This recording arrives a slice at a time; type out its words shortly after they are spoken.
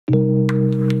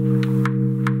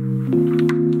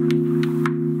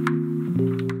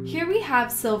have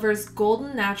Silver's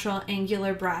Golden Natural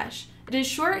Angular Brush. It is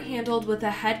short-handled with a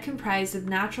head comprised of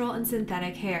natural and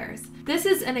synthetic hairs. This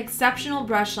is an exceptional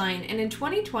brush line, and in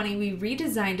 2020 we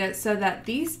redesigned it so that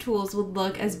these tools would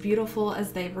look as beautiful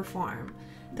as they perform.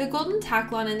 The golden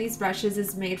Taklon in these brushes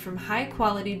is made from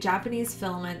high-quality Japanese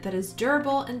filament that is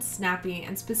durable and snappy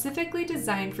and specifically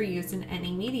designed for use in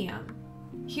any medium.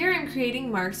 Here I'm creating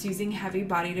marks using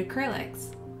heavy-bodied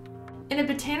acrylics. In a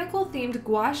botanical-themed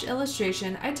gouache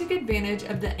illustration, I took advantage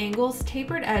of the angle's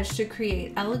tapered edge to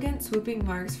create elegant swooping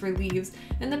marks for leaves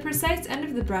and the precise end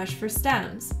of the brush for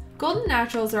stems. Golden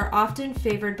Naturals are often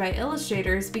favored by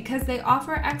illustrators because they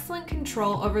offer excellent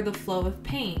control over the flow of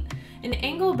paint, and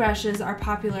angle brushes are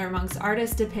popular amongst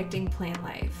artists depicting plant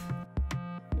life.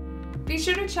 Be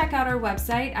sure to check out our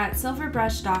website at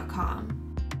silverbrush.com.